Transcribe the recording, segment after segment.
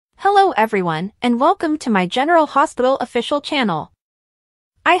Hello everyone, and welcome to my General Hospital official channel.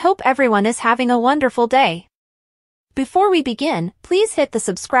 I hope everyone is having a wonderful day. Before we begin, please hit the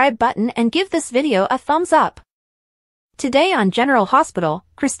subscribe button and give this video a thumbs up. Today on General Hospital,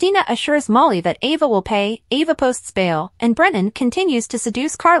 Christina assures Molly that Ava will pay, Ava posts bail, and Brennan continues to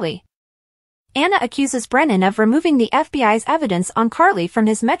seduce Carly. Anna accuses Brennan of removing the FBI's evidence on Carly from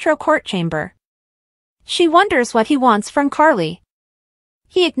his Metro court chamber. She wonders what he wants from Carly.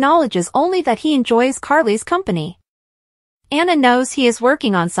 He acknowledges only that he enjoys Carly's company. Anna knows he is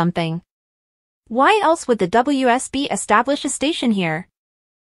working on something. Why else would the WSB establish a station here?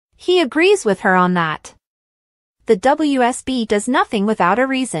 He agrees with her on that. The WSB does nothing without a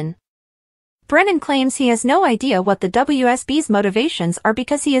reason. Brennan claims he has no idea what the WSB's motivations are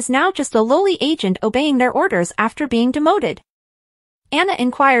because he is now just a lowly agent obeying their orders after being demoted. Anna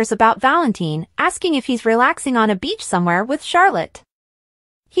inquires about Valentine, asking if he's relaxing on a beach somewhere with Charlotte.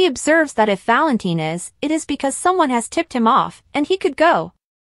 He observes that if Valentine is, it is because someone has tipped him off, and he could go.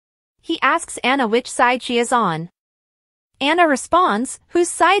 He asks Anna which side she is on. Anna responds, whose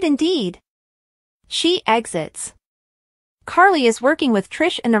side indeed? She exits. Carly is working with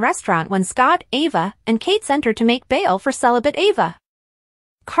Trish in the restaurant when Scott, Ava, and Kate's enter to make bail for celibate Ava.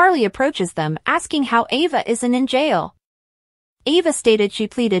 Carly approaches them, asking how Ava isn't in jail. Ava stated she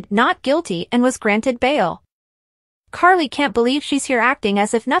pleaded not guilty and was granted bail. Carly can't believe she's here acting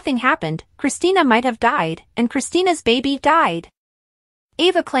as if nothing happened. Christina might have died, and Christina's baby died.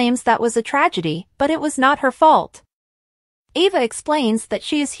 Ava claims that was a tragedy, but it was not her fault. Ava explains that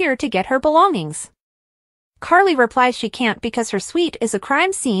she is here to get her belongings. Carly replies she can't because her suite is a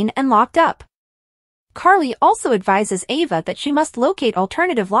crime scene and locked up. Carly also advises Ava that she must locate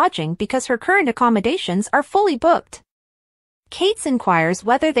alternative lodging because her current accommodations are fully booked. Kate inquires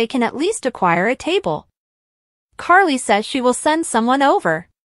whether they can at least acquire a table. Carly says she will send someone over.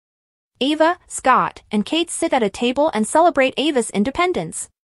 Ava, Scott, and Kate sit at a table and celebrate Ava's independence.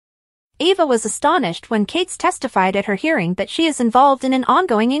 Ava was astonished when Kate testified at her hearing that she is involved in an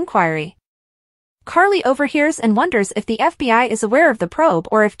ongoing inquiry. Carly overhears and wonders if the FBI is aware of the probe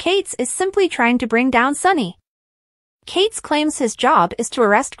or if Kate is simply trying to bring down Sonny. Kate claims his job is to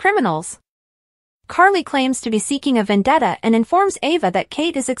arrest criminals. Carly claims to be seeking a vendetta and informs Ava that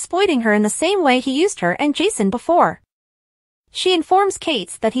Kate is exploiting her in the same way he used her and Jason before. She informs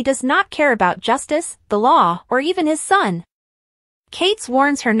Kate that he does not care about justice, the law, or even his son. Kate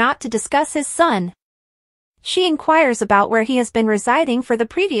warns her not to discuss his son. She inquires about where he has been residing for the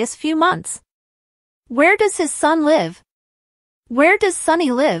previous few months. Where does his son live? Where does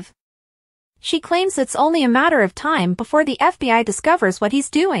Sonny live? She claims it's only a matter of time before the FBI discovers what he's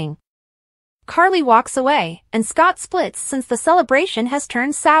doing. Carly walks away, and Scott splits since the celebration has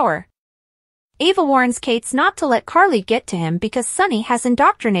turned sour. Ava warns Kate not to let Carly get to him because Sonny has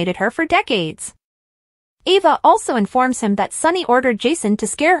indoctrinated her for decades. Ava also informs him that Sonny ordered Jason to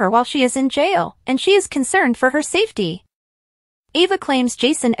scare her while she is in jail, and she is concerned for her safety. Ava claims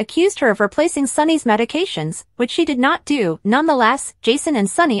Jason accused her of replacing Sonny's medications, which she did not do. Nonetheless, Jason and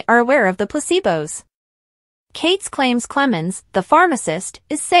Sonny are aware of the placebos. Kate claims Clemens, the pharmacist,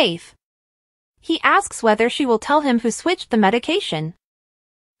 is safe. He asks whether she will tell him who switched the medication.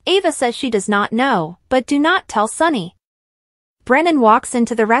 Ava says she does not know, but do not tell Sonny. Brennan walks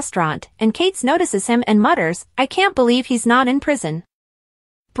into the restaurant, and Kate notices him and mutters, I can't believe he's not in prison.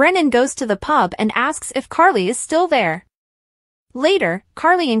 Brennan goes to the pub and asks if Carly is still there. Later,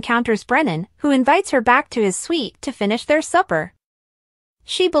 Carly encounters Brennan, who invites her back to his suite to finish their supper.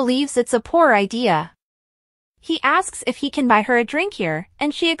 She believes it's a poor idea. He asks if he can buy her a drink here,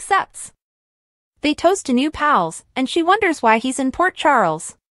 and she accepts. They toast to new pals, and she wonders why he's in Port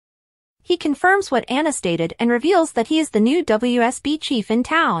Charles. He confirms what Anna stated and reveals that he is the new WSB chief in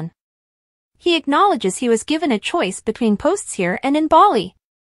town. He acknowledges he was given a choice between posts here and in Bali.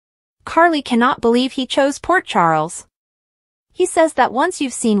 Carly cannot believe he chose Port Charles. He says that once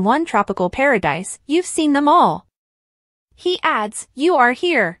you've seen one tropical paradise, you've seen them all. He adds, you are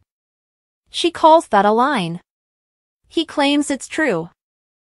here. She calls that a line. He claims it's true.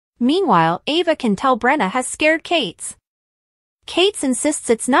 Meanwhile, Ava can tell Brenna has scared Kate. Kate insists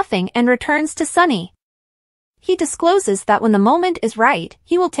it's nothing and returns to Sonny. He discloses that when the moment is right,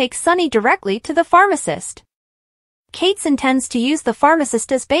 he will take Sonny directly to the pharmacist. Kate intends to use the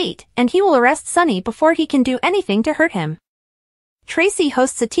pharmacist as bait, and he will arrest Sonny before he can do anything to hurt him. Tracy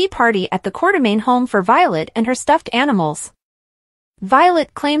hosts a tea party at the Quartermain home for Violet and her stuffed animals.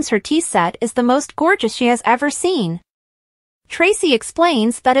 Violet claims her tea set is the most gorgeous she has ever seen. Tracy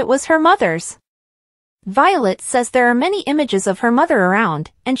explains that it was her mother's. Violet says there are many images of her mother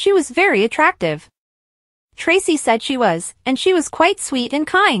around, and she was very attractive. Tracy said she was, and she was quite sweet and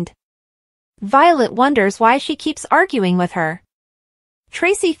kind. Violet wonders why she keeps arguing with her.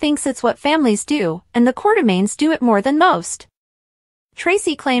 Tracy thinks it's what families do, and the Quartermaines do it more than most.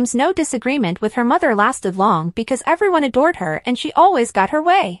 Tracy claims no disagreement with her mother lasted long because everyone adored her and she always got her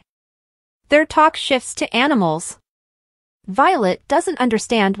way. Their talk shifts to animals. Violet doesn't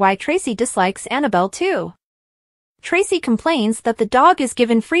understand why Tracy dislikes Annabelle too. Tracy complains that the dog is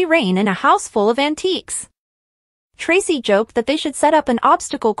given free rein in a house full of antiques. Tracy joked that they should set up an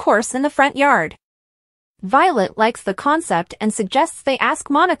obstacle course in the front yard. Violet likes the concept and suggests they ask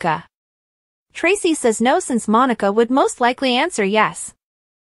Monica. Tracy says no since Monica would most likely answer yes.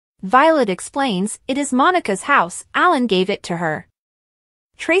 Violet explains it is Monica's house, Alan gave it to her.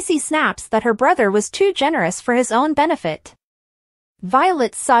 Tracy snaps that her brother was too generous for his own benefit.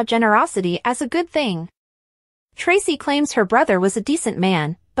 Violet saw generosity as a good thing. Tracy claims her brother was a decent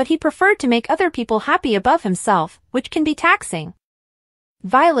man, but he preferred to make other people happy above himself, which can be taxing.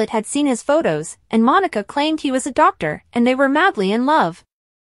 Violet had seen his photos, and Monica claimed he was a doctor, and they were madly in love.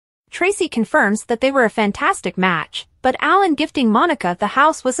 Tracy confirms that they were a fantastic match, but Alan gifting Monica the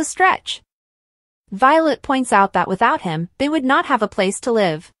house was a stretch. Violet points out that without him, they would not have a place to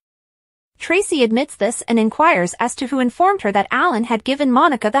live. Tracy admits this and inquires as to who informed her that Alan had given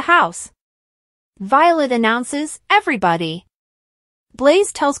Monica the house. Violet announces, everybody.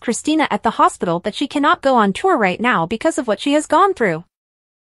 Blaze tells Christina at the hospital that she cannot go on tour right now because of what she has gone through.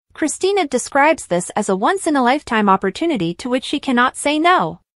 Christina describes this as a once-in-a-lifetime opportunity to which she cannot say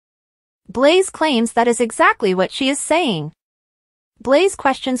no. Blaze claims that is exactly what she is saying. Blaze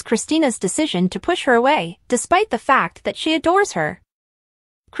questions Christina's decision to push her away, despite the fact that she adores her.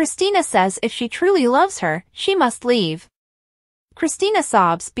 Christina says if she truly loves her, she must leave. Christina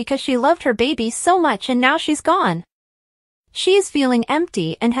sobs because she loved her baby so much and now she's gone. She is feeling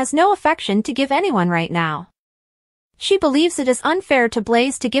empty and has no affection to give anyone right now. She believes it is unfair to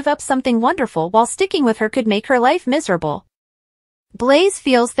Blaze to give up something wonderful while sticking with her could make her life miserable. Blaze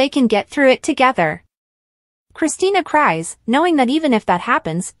feels they can get through it together. Christina cries, knowing that even if that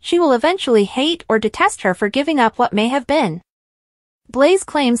happens, she will eventually hate or detest her for giving up what may have been. Blaze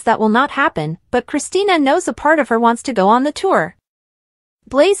claims that will not happen, but Christina knows a part of her wants to go on the tour.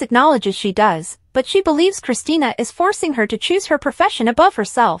 Blaze acknowledges she does, but she believes Christina is forcing her to choose her profession above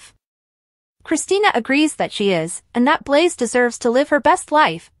herself. Christina agrees that she is, and that Blaze deserves to live her best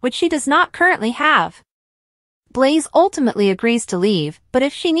life, which she does not currently have. Blaze ultimately agrees to leave, but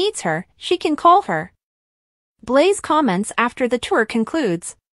if she needs her, she can call her. Blaze comments after the tour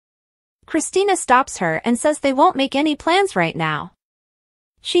concludes. Christina stops her and says they won't make any plans right now.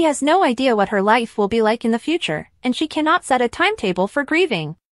 She has no idea what her life will be like in the future, and she cannot set a timetable for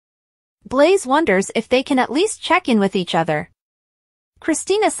grieving. Blaze wonders if they can at least check in with each other.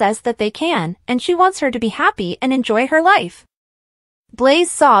 Christina says that they can, and she wants her to be happy and enjoy her life.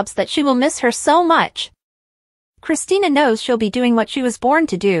 Blaze sobs that she will miss her so much. Christina knows she'll be doing what she was born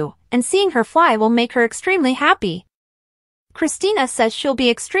to do, and seeing her fly will make her extremely happy. Christina says she'll be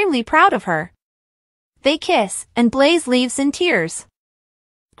extremely proud of her. They kiss, and Blaze leaves in tears.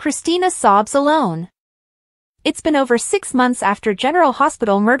 Christina sobs alone. It's been over 6 months after General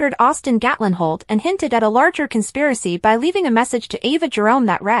Hospital murdered Austin Gatlinholt and hinted at a larger conspiracy by leaving a message to Ava Jerome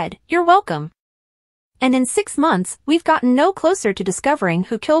that read, "You're welcome." And in 6 months, we've gotten no closer to discovering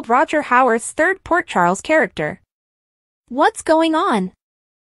who killed Roger Howarth's third Port Charles character. What's going on?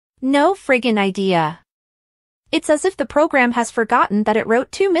 No friggin' idea. It's as if the program has forgotten that it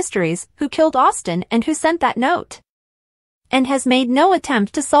wrote 2 mysteries, who killed Austin and who sent that note, and has made no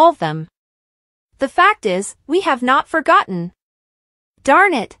attempt to solve them. The fact is, we have not forgotten.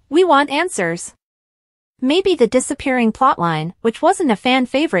 Darn it, we want answers. Maybe the disappearing plotline, which wasn't a fan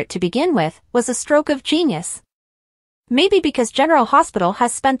favorite to begin with, was a stroke of genius. Maybe because General Hospital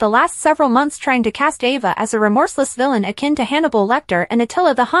has spent the last several months trying to cast Ava as a remorseless villain akin to Hannibal Lecter and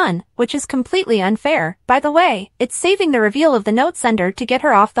Attila the Hun, which is completely unfair. By the way, it's saving the reveal of the note sender to get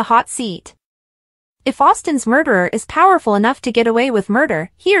her off the hot seat. If Austin's murderer is powerful enough to get away with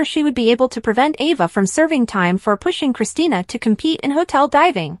murder, he or she would be able to prevent Ava from serving time for pushing Christina to compete in hotel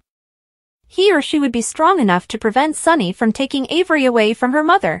diving. He or she would be strong enough to prevent Sonny from taking Avery away from her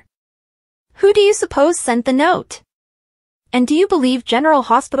mother. Who do you suppose sent the note? And do you believe General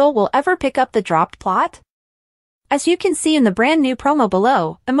Hospital will ever pick up the dropped plot? As you can see in the brand new promo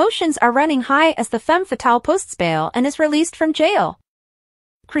below, emotions are running high as the femme fatale posts bail and is released from jail.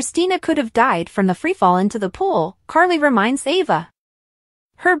 Christina could have died from the freefall into the pool, Carly reminds Ava.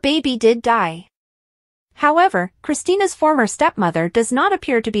 Her baby did die. However, Christina's former stepmother does not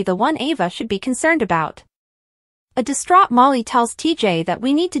appear to be the one Ava should be concerned about. A distraught Molly tells TJ that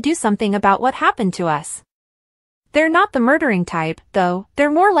we need to do something about what happened to us. They're not the murdering type, though.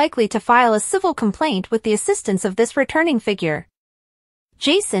 They're more likely to file a civil complaint with the assistance of this returning figure.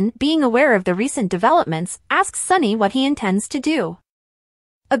 Jason, being aware of the recent developments, asks Sonny what he intends to do.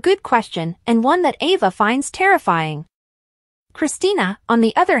 A good question, and one that Ava finds terrifying. Christina, on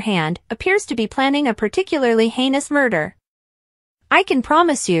the other hand, appears to be planning a particularly heinous murder. I can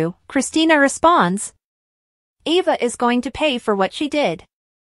promise you, Christina responds. Ava is going to pay for what she did.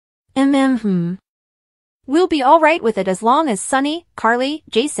 We'll be all right with it as long as Sonny, Carly,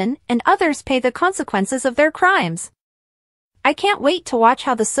 Jason, and others pay the consequences of their crimes. I can't wait to watch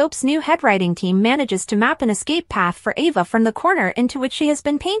how the soap's new headwriting team manages to map an escape path for Ava from the corner into which she has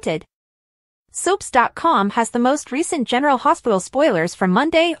been painted. Soaps.com has the most recent General Hospital spoilers from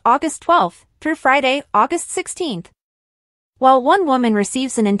Monday, August 12th, through Friday, August 16th. While one woman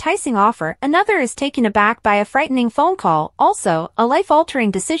receives an enticing offer, another is taken aback by a frightening phone call. Also, a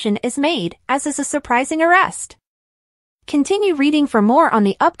life-altering decision is made, as is a surprising arrest. Continue reading for more on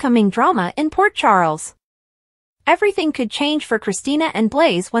the upcoming drama in Port Charles. Everything could change for Christina and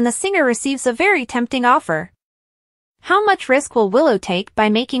Blaze when the singer receives a very tempting offer. How much risk will Willow take by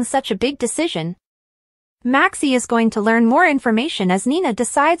making such a big decision? Maxie is going to learn more information as Nina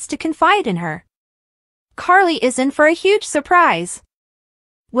decides to confide in her. Carly is in for a huge surprise.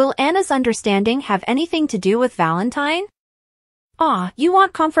 Will Anna's understanding have anything to do with Valentine? You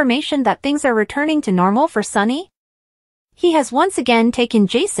want confirmation that things are returning to normal for Sonny? He has once again taken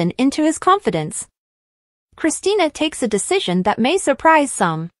Jason into his confidence. Christina takes a decision that may surprise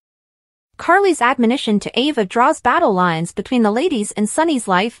some. Carly's admonition to Ava draws battle lines between the ladies in Sonny's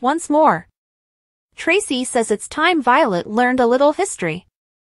life once more. Tracy says it's time Violet learned a little history.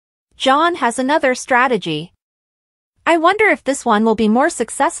 John has another strategy. I wonder if this one will be more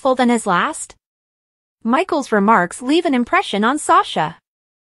successful than his last? Michael's remarks leave an impression on Sasha.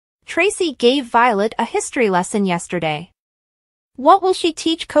 Tracy gave Violet a history lesson yesterday. What will she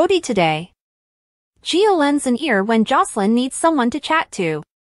teach Cody today? Gia lends an ear when Jocelyn needs someone to chat to.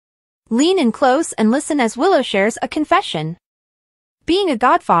 Lean in close and listen as Willow shares a confession. Being a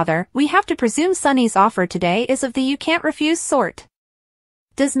godfather, we have to presume Sonny's offer today is of the you can't refuse sort.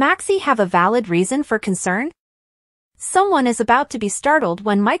 Does Maxie have a valid reason for concern? Someone is about to be startled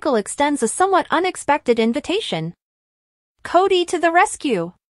when Michael extends a somewhat unexpected invitation. Cody to the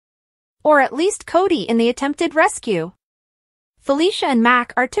rescue. Or at least Cody in the attempted rescue. Felicia and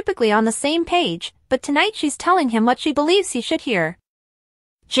Mac are typically on the same page, but tonight she's telling him what she believes he should hear.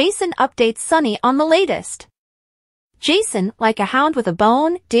 Jason updates Sonny on the latest. Jason, like a hound with a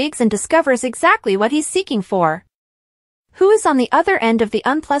bone, digs and discovers exactly what he's seeking for. Who is on the other end of the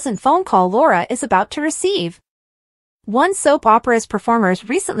unpleasant phone call Laura is about to receive? One soap opera's performers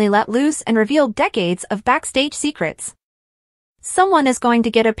recently let loose and revealed decades of backstage secrets. Someone is going to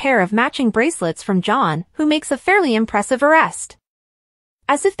get a pair of matching bracelets from John, who makes a fairly impressive arrest.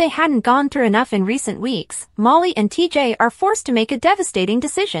 As if they hadn't gone through enough in recent weeks, Molly and TJ are forced to make a devastating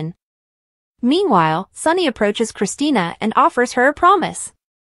decision. Meanwhile, Sonny approaches Christina and offers her a promise.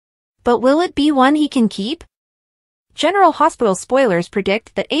 But will it be one he can keep? General Hospital spoilers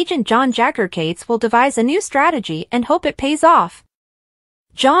predict that Agent John Jagger-Cates will devise a new strategy and hope it pays off.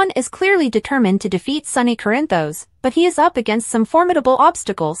 John is clearly determined to defeat Sonny Corinthos, but he is up against some formidable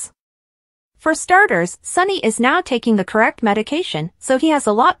obstacles. For starters, Sonny is now taking the correct medication, so he has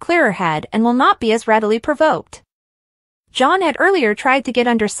a lot clearer head and will not be as readily provoked. John had earlier tried to get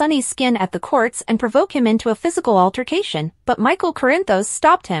under Sonny's skin at the courts and provoke him into a physical altercation, but Michael Corinthos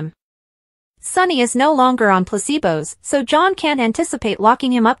stopped him. Sonny is no longer on placebos, so John can't anticipate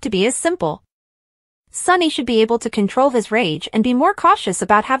locking him up to be as simple. Sonny should be able to control his rage and be more cautious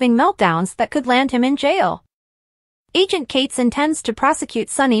about having meltdowns that could land him in jail. Agent Cates intends to prosecute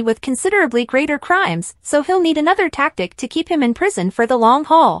Sonny with considerably greater crimes, so he'll need another tactic to keep him in prison for the long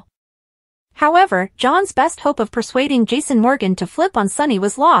haul. However, John's best hope of persuading Jason Morgan to flip on Sonny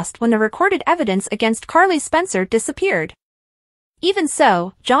was lost when the recorded evidence against Carly Spencer disappeared. Even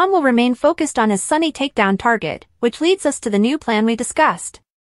so, John will remain focused on his Sonny takedown target, which leads us to the new plan we discussed.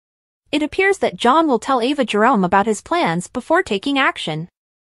 It appears that John will tell Ava Jerome about his plans before taking action.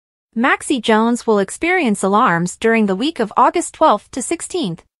 Maxie Jones will experience alarms during the week of August 12th to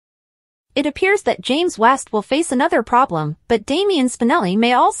 16th. It appears that James West will face another problem, but Damian Spinelli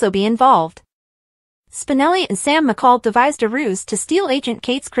may also be involved. Spinelli and Sam McCall devised a ruse to steal Agent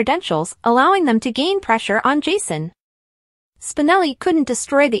Cates' credentials, allowing them to gain pressure on Jason. Spinelli couldn't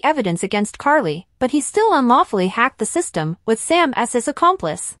destroy the evidence against Carly, but he still unlawfully hacked the system, with Sam as his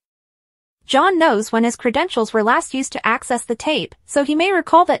accomplice. John knows when his credentials were last used to access the tape, so he may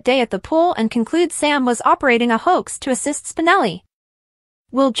recall that day at the pool and conclude Sam was operating a hoax to assist Spinelli.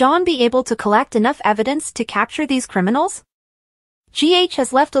 Will John be able to collect enough evidence to capture these criminals? GH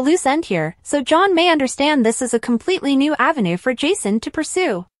has left a loose end here, so John may understand this is a completely new avenue for Jason to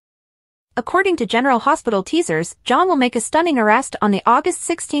pursue. According to General Hospital teasers, John will make a stunning arrest on the August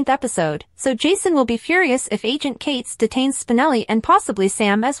 16th episode, so Jason will be furious if Agent Cates detains Spinelli and possibly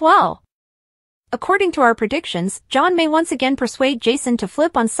Sam as well. According to our predictions, John may once again persuade Jason to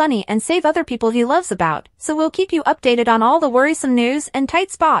flip on Sonny and save other people he loves about, so we'll keep you updated on all the worrisome news and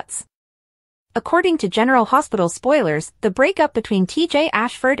tight spots. According to General Hospital spoilers, the breakup between TJ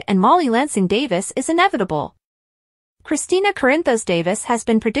Ashford and Molly Lansing Davis is inevitable. Christina Corinthos Davis has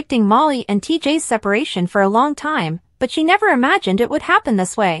been predicting Molly and TJ's separation for a long time, but she never imagined it would happen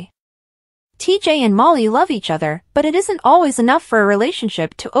this way. TJ and Molly love each other, but it isn't always enough for a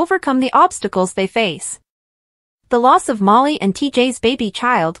relationship to overcome the obstacles they face. The loss of Molly and TJ's baby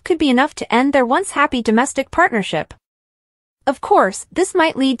child could be enough to end their once happy domestic partnership. Of course, this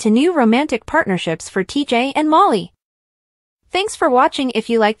might lead to new romantic partnerships for TJ and Molly. Thanks for watching.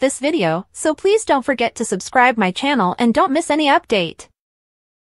 If you like this video, so please don't forget to subscribe my channel and don't miss any update.